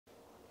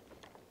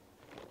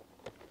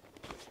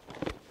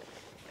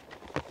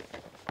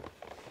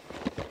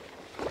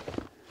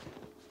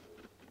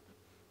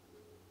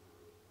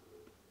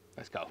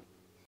go.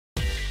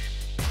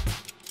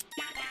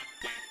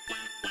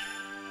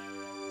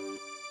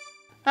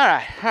 All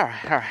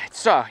right.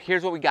 So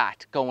here's what we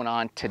got going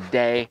on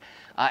today.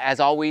 As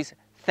always,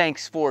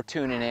 thanks for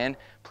tuning in.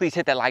 Please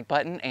hit that like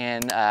button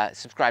and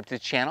subscribe to the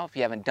channel if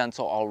you haven't done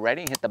so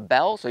already. Hit the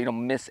bell so you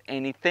don't miss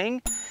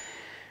anything.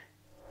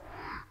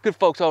 Good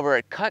folks over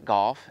at Cut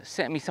Golf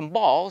sent me some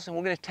balls, and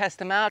we're going to test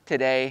them out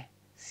today,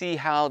 see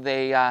how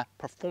they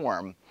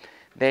perform.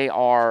 They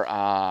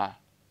are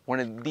one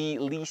of the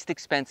least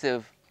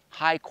expensive,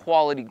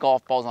 high-quality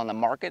golf balls on the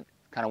market.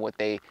 Kind of what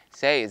they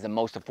say is the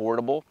most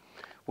affordable.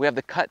 We have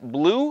the Cut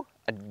Blue.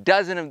 A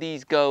dozen of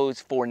these goes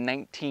for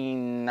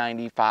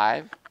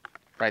 $19.95,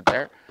 right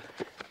there.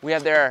 We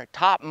have their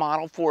top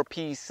model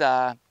 4-piece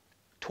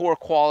tour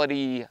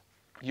quality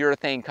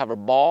urethane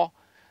covered ball,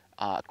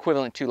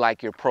 equivalent to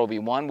like your Pro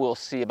V1. We'll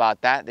see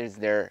about that. There's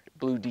their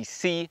Blue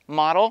DC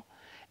model,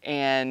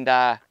 and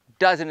a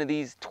dozen of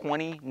these,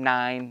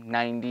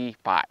 $29.95,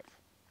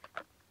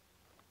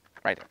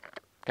 right there,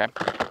 okay?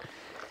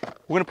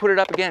 We're gonna put it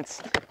up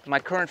against my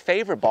current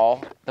favorite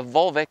ball, the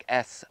Volvic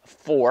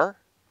S4,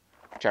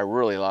 which I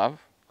really love.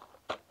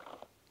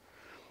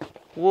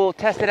 We'll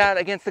test it out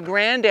against the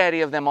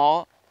granddaddy of them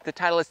all, the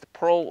Titleist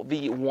Pro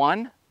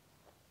V1.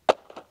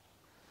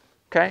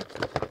 Okay.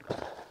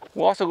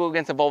 We'll also go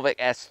against the Volvic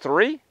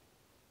S3.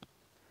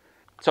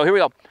 So here we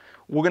go.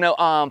 We're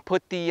gonna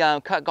put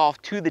the Cut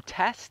Golf to the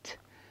test,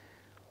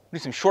 do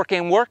some short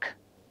game work,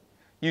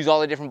 use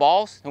all the different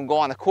balls, and we'll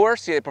go on the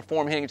course, see how they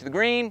perform hitting it to the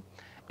green,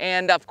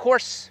 and of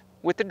course,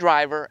 with the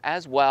driver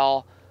as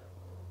well,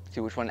 see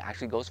which one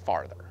actually goes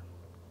farther.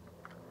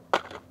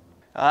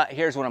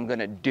 Here's what I'm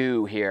gonna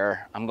do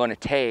here. I'm gonna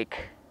take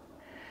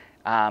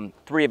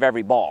 3 of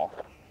every ball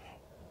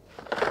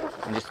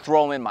and just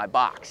throw them in my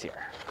box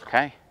here,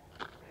 okay?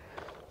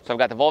 So I've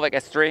got the Volvic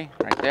S3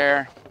 right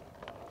there.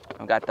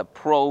 I've got the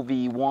Pro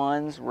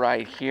V1s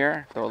right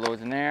here. Throw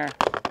those in there,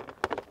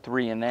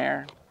 3 in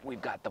there.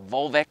 We've got the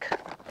Volvic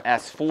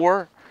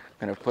S4.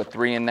 I'm gonna put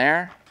 3 in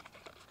there.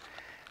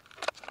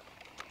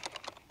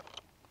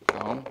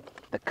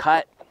 The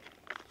Cut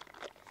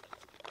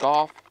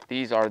Golf,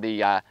 these are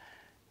the,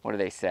 what do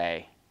they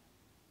say?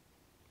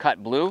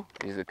 Cut Blue,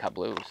 these are the Cut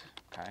Blues,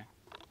 okay?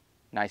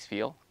 Nice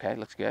feel, okay,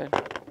 looks good.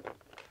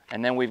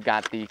 And then we've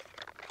got the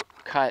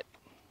Cut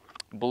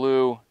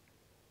Blue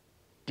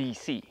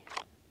DC.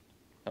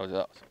 Those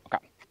are those, okay.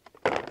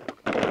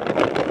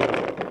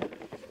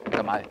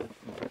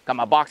 Got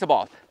my box of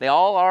balls. They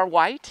all are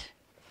white.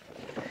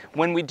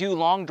 When we do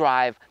long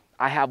drive,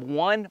 I have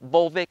one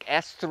Volvic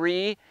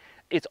S3,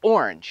 it's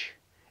orange.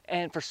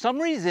 And for some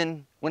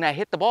reason, when I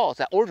hit the balls,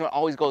 that orange one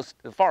always goes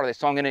the farthest.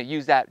 So I'm gonna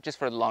use that just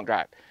for the long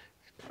drive.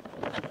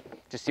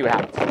 Just see what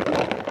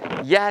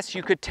happens. Yes,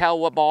 you could tell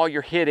what ball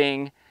you're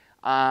hitting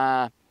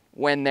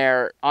when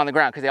they're on the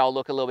ground because they all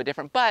look a little bit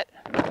different, but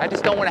I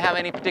just don't wanna have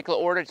any particular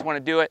order, just wanna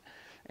do it,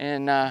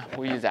 and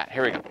we'll use that.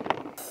 Here we go.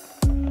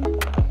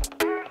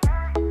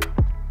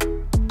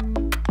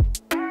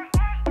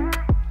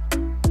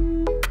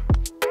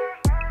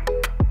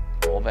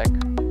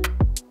 Volvic.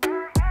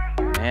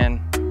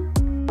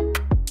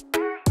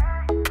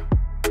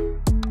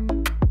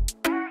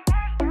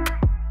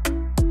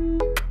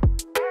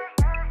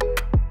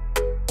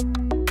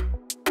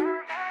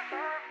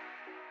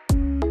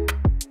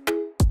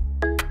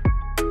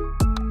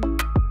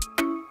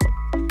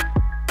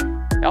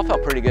 They all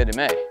felt pretty good to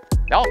me.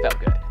 They all felt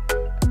good.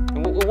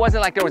 It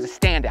wasn't like there was a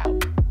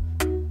standout.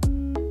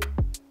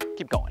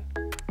 Keep going.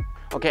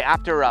 Okay,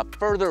 after a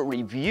further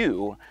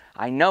review,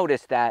 I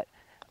noticed that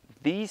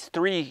these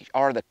 3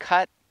 are the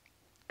Cut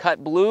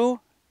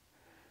Blue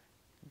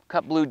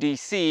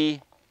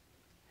DC,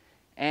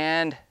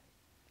 and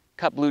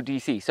Cut Blue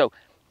DC. So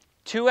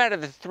 2 out of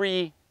the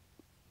 3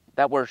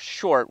 that were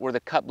short were the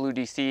Cut Blue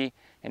DC,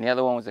 and the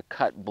other one was the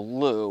Cut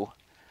Blue.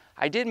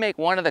 I did make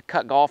one of the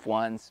Cut Golf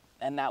ones,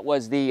 and that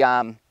was the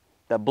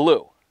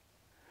blue,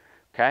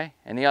 okay?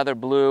 And the other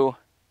blue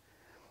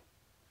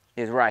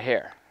is right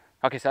here.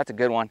 Okay, so that's a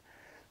good one.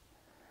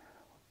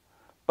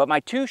 But my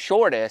 2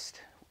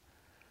 shortest,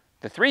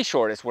 the 3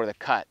 shortest were the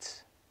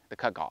Cut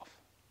Golf.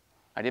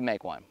 I did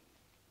make one.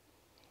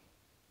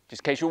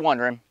 Just in case you're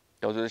wondering,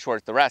 those are the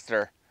shortest. The rest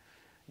are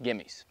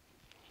gimmies.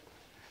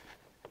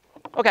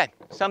 Okay,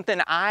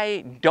 something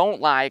I don't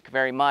like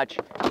very much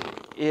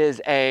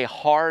is a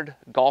hard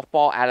golf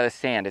ball out of the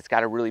sand. It's got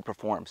to really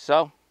perform.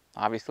 So,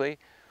 obviously,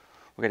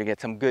 we're going to get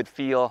some good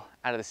feel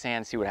out of the sand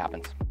and see what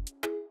happens.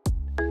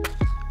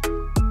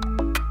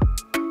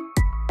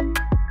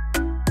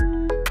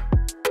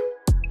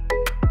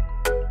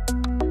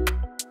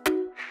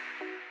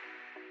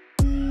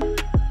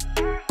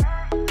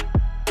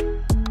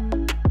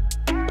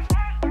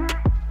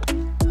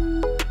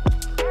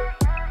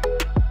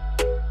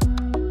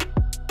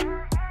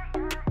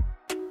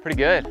 Pretty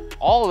good.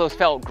 All of those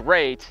felt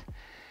great.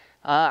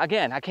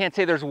 Again, I can't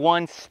say there's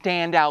one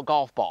standout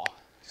golf ball,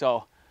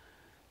 so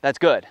that's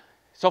good.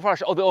 So far,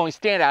 the only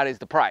standout is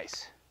the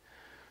price.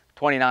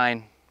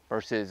 $29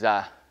 versus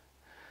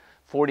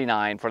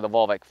 $49 for the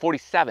Volvic,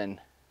 $47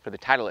 for the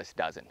Titleist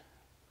dozen.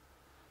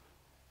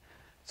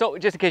 So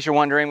just in case you're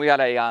wondering, we got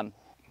a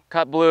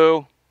cut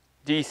blue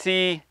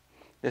DC.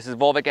 This is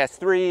Volvic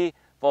S3,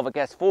 Volvic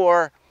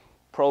S4,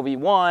 Pro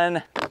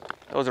V1.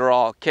 Those are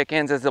all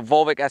kick-ins. This is a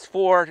Volvic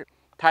S4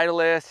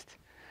 Titleist.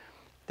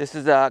 This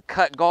is a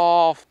cut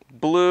golf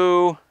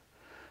blue,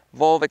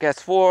 Volvic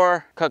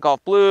S4, cut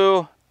golf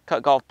blue,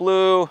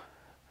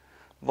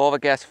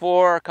 Volvic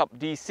S4, cut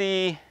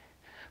DC,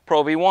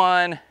 Pro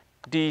V1,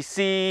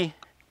 DC,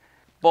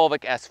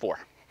 Volvic S4.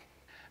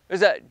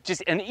 There's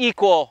just an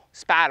equal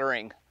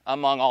spattering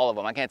among all of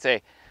them. I can't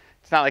say,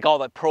 it's not like all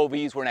the Pro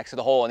Vs were next to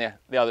the hole and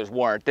the others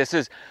weren't.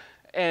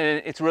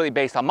 And it's really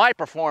based on my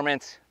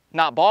performance,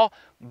 not ball,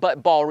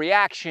 but ball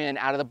reaction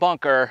out of the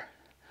bunker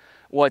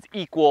was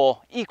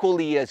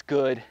equally as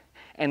good,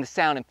 and the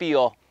sound and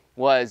feel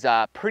was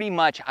pretty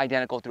much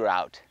identical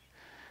throughout.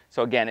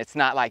 So again, it's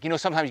not like,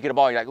 sometimes you get a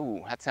ball, you're like,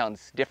 ooh, that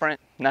sounds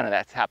different. None of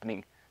that's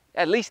happening,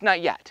 at least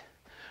not yet.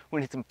 We're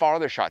gonna hit some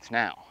farther shots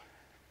now.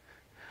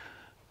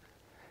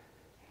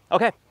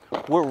 Okay,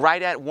 we're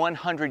right at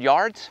 100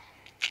 yards.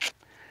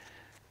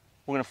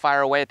 We're gonna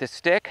fire away at this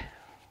stick.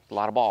 A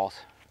lot of balls,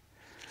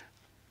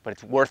 but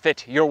it's worth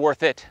it. You're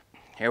worth it.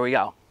 Here we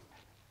go.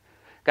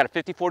 Got a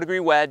 54-degree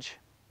wedge.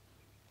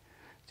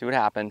 See what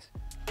happens.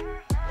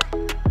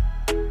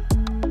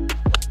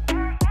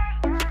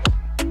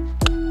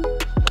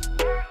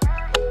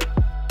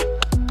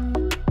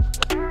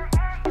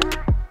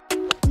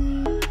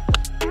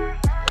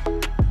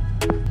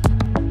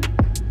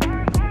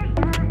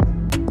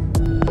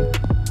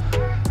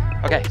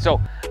 Okay, so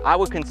I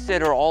would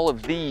consider all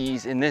of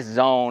these in this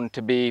zone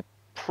to be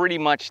pretty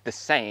much the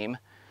same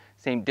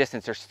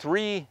distance. There's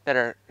 3 that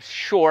are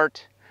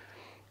short,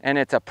 and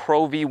it's a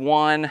Pro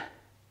V1,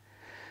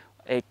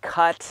 a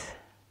cut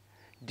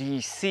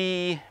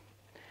DC,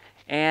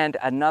 and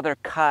another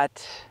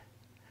cut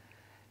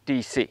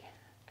DC.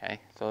 Okay,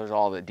 so there's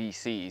all the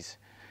DCs.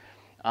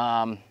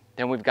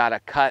 Then we've got a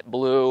cut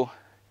blue,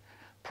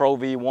 Pro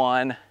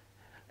V1,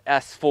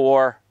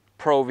 S4,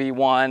 Pro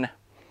V1,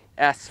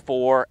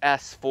 S4,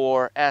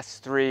 S4,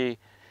 S3,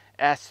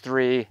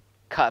 S3,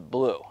 cut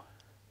blue.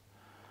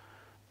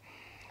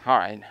 All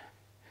right.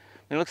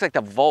 It looks like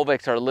the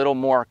Volvics are a little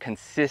more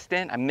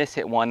consistent. I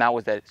mishit one. That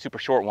was the super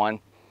short one.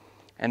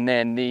 And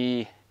then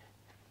the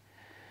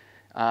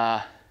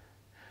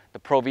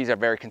Pro Vs are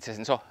very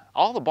consistent. So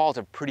all the balls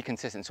are pretty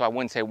consistent. So I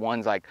wouldn't say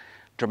one's like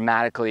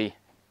dramatically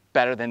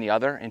better than the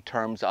other in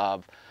terms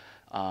of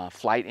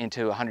flight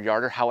into a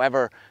 100-yarder.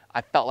 However,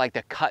 I felt like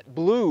the cut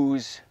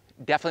blues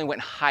definitely went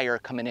higher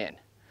coming in.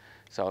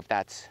 So if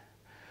that's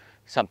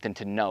something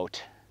to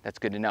note, that's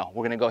good to know.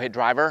 We're gonna go hit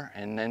driver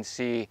and then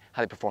see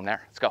how they perform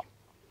there. Let's go.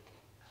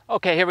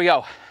 Okay, here we go.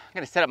 I'm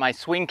gonna set up my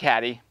swing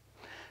caddy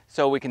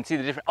so we can see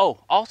the different. Oh,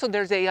 also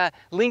there's a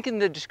link in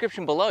the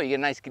description below. You get a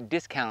nice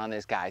discount on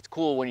this guy. It's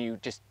cool when you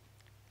just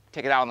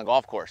take it out on the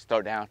golf course, throw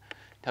it down,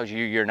 tells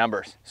you your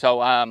numbers. So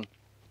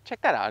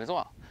check that out as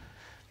well.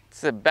 It's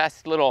the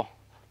best little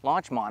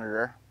launch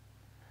monitor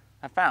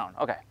I found.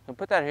 Okay, so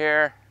put that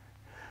here.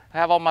 I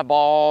have all my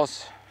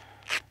balls.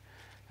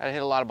 Gotta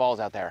hit a lot of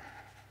balls out there.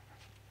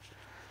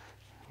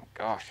 Oh,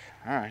 gosh,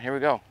 all right, here we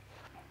go.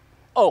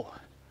 Oh,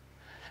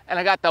 and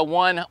I got the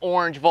one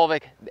orange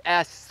Volvic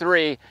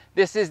S3.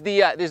 This is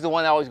the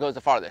one that always goes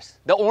the farthest.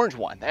 The orange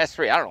one, the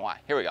S3, I don't know why.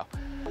 Here we go.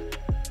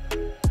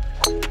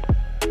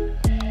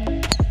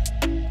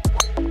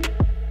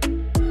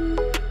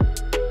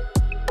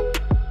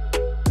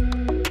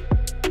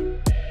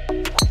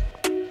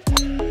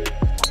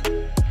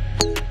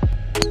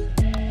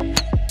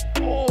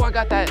 I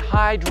got that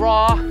high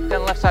draw down the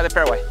left side of the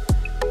fairway.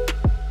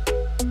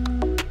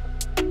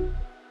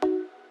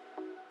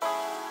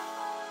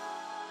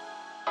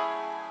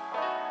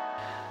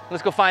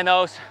 Let's go find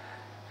those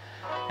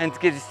and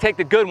just take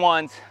the good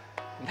ones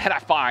that I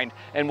find,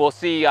 and we'll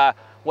see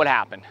what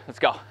happened. Let's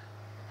go.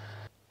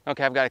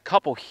 Okay, I've got a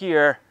couple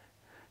here,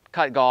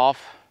 cut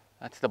golf.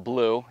 That's the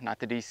blue, not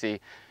the DC.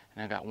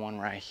 And I got one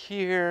right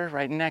here,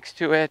 right next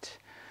to it.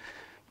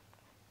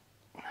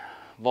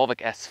 Volvic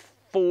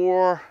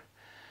S4.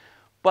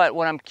 But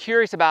what I'm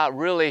curious about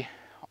really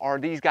are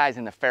these guys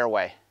in the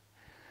fairway.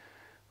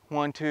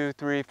 1, 2,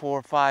 3,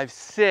 4, 5,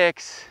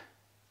 6.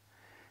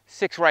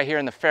 6 right here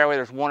in the fairway.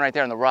 There's one right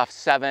there in the rough,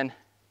 7.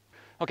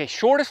 Okay,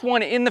 shortest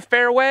one in the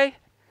fairway.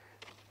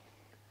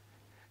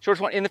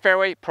 Shortest one in the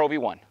fairway, Pro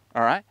V1,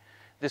 all right?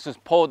 This was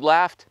pulled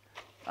left.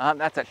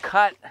 That's a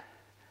cut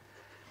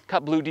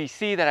blue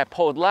DC that I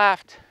pulled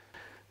left.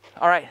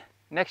 All right,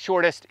 next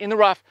shortest in the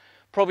rough,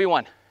 Pro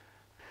V1.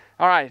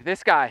 All right,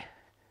 this guy.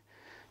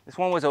 This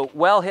one was a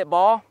well-hit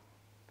ball,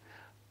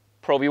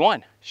 Pro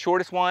V1.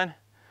 Shortest one,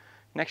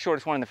 next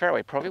shortest one in the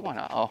fairway, Pro V1.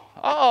 Uh-oh,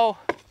 uh-oh.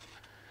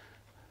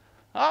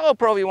 Uh-oh,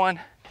 Pro V1.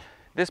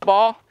 This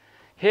ball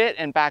hit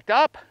and backed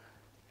up.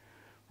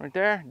 Right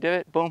there,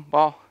 divot, boom,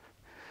 ball.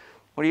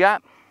 What do you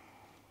got?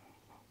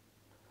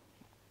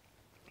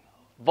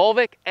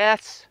 Volvic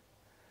S4.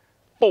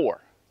 Volvic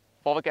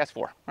S4,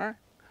 all right?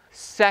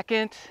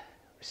 Second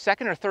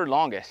or third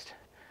longest,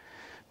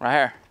 right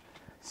here.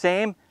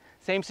 Same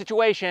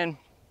situation.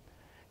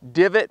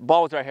 Divot,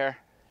 ball was right here,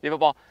 divot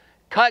ball.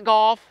 Cut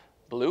Golf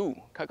Blue.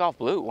 Cut Golf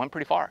Blue, went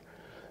pretty far.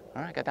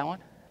 All right, got that one.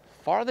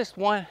 Farthest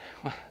one,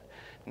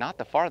 not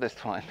the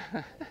farthest one,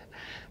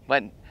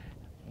 but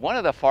one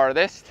of the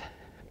farthest.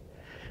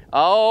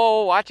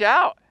 Oh, watch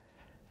out.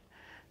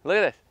 Look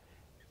at this.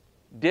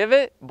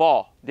 Divot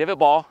ball.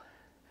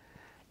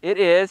 It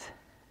is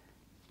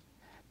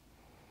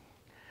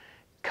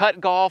Cut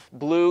Golf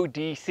Blue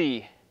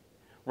DC.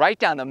 Right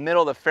down the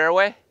middle of the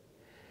fairway.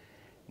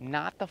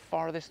 Not the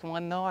farthest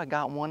one though. I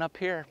got one up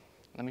here.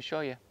 Let me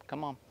show you.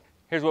 Come on.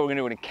 Here's what we're gonna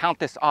do. We're gonna count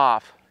this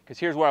off because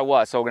here's where I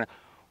was. So we're gonna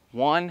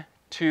 1,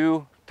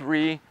 2,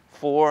 3,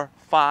 4,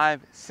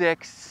 5,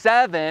 6,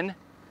 7.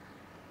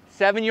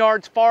 7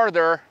 yards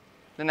farther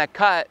than that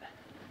cut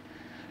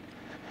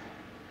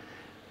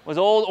was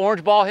old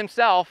Orange Ball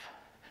himself.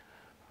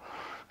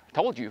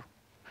 Told you.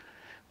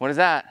 What is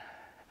that?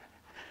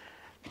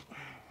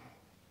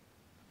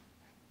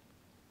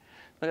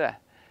 Look at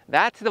that.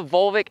 That's the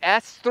Volvic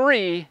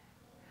S3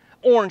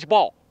 Orange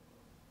Ball.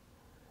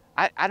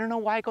 I don't know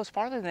why it goes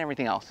farther than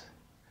everything else.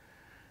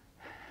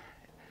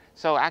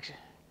 So actually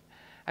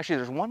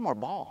there's one more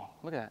ball.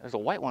 Look at that. There's a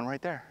white one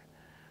right there.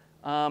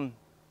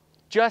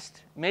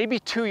 Just maybe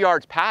 2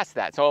 yards past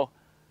that. So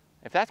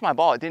if that's my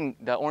ball,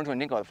 the orange one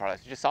didn't go the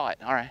farthest. I just saw it.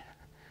 All right.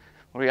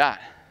 What do we got?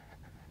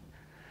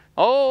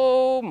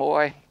 Oh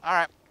boy. All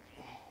right.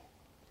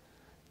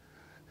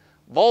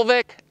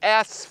 Volvic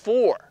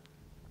S4.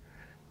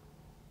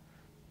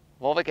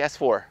 Volvic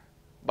S4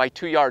 by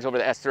 2 yards over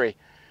the S3.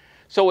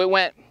 So it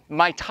went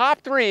my top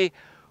 3,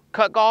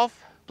 Cut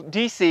Golf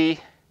DC,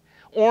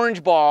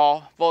 Orange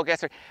Ball, Volvic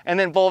S3, and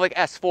then Volvic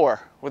S4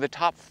 were the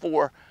top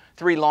 3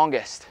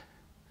 longest.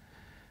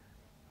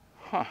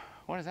 Huh,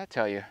 what does that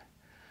tell you?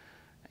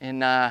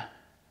 Where's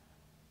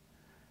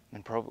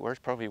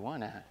Pro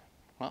V1 at?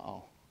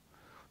 Uh-oh.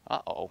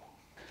 All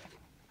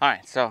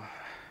right, so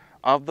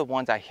of the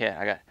ones I hit,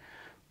 I got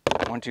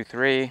 1, 2,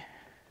 3,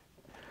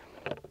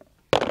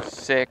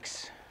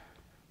 6,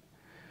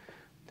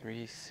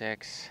 3,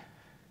 6,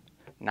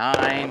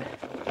 9,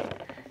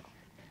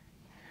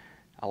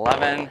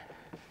 11,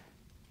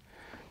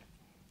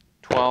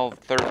 12,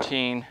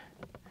 13,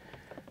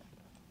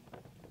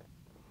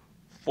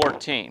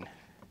 14.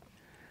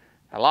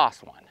 I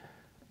lost one.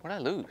 What did I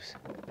lose?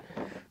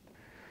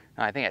 No,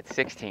 I think at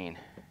 16,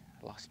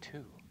 I lost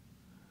 2.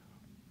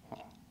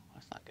 Oh,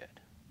 that's not good.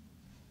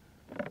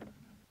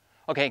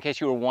 Okay, in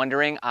case you were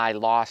wondering, I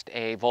lost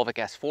a Volvic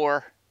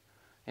S4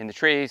 in the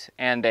trees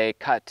and a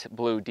Cut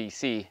Blue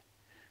DC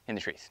in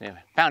the trees.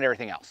 Anyway, found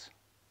everything else.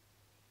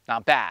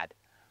 Not bad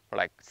for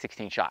like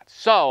 16 shots.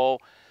 So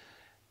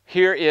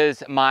here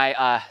is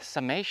my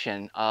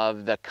summation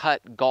of the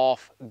Cut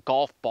golf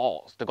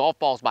balls. The golf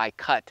balls by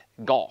Cut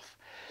Golf.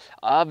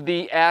 Of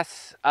the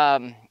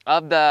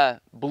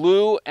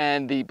blue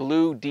and the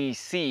blue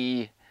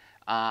DC,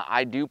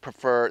 I do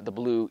prefer the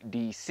blue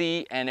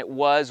DC, and it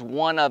was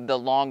one of the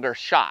longer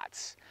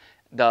shots.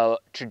 The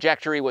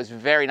trajectory was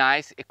very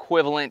nice,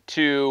 equivalent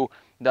to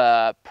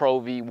the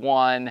Pro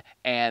V1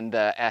 and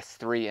the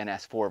S3 and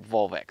S4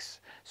 Volvics.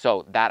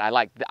 So that I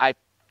like.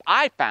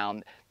 I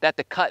found that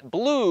the Cut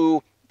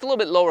Blue, it's a little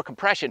bit lower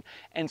compression,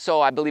 and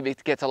so I believe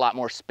it gets a lot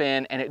more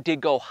spin, and it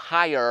did go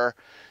higher.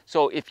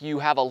 So if you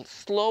have a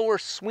slower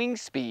swing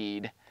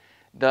speed,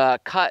 the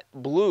Cut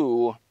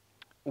Blue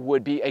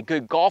would be a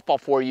good golf ball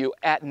for you.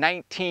 At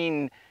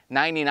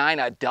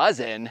 $19.99 a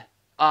dozen,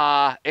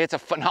 it's a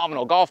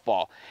phenomenal golf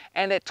ball.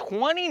 And at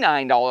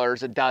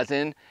 $29 a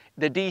dozen,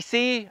 the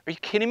DC, are you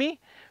kidding me?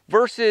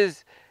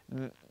 Versus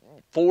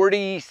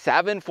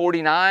 47,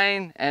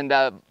 49, and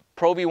the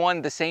Pro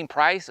V1 the same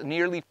price,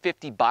 nearly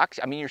 50 bucks.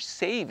 I mean, you're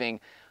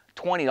saving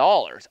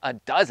 $20 a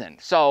dozen.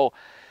 So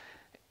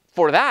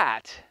for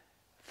that,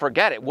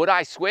 forget it. Would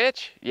I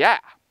switch? Yeah.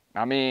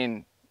 I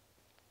mean,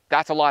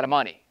 that's a lot of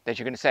money that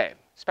you're going to save,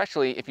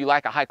 especially if you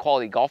like a high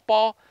quality golf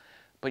ball,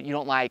 but you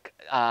don't like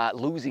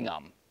losing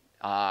them.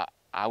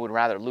 I would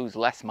rather lose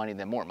less money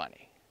than more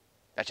money.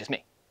 That's just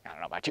me. I don't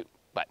know about you,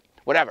 but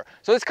whatever.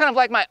 So it's kind of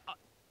like my,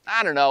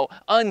 I don't know,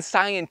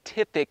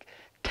 unscientific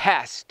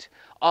test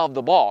of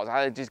the balls.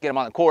 I just get them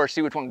on the course,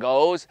 see which one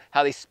goes,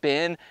 how they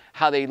spin,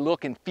 how they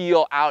look and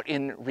feel out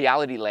in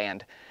reality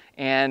land.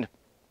 And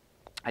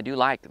I do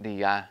like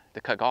the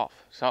Cut Golf.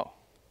 So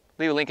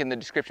leave a link in the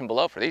description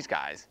below for these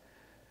guys.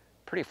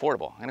 Pretty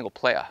affordable. I'm gonna go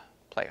play a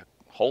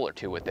hole or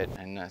two with it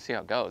and see how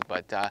it goes.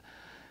 But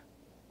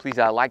please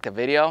like the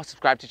video,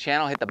 subscribe to the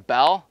channel, hit the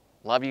bell.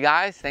 Love you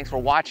guys. Thanks for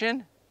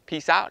watching.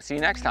 Peace out. See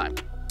you next time.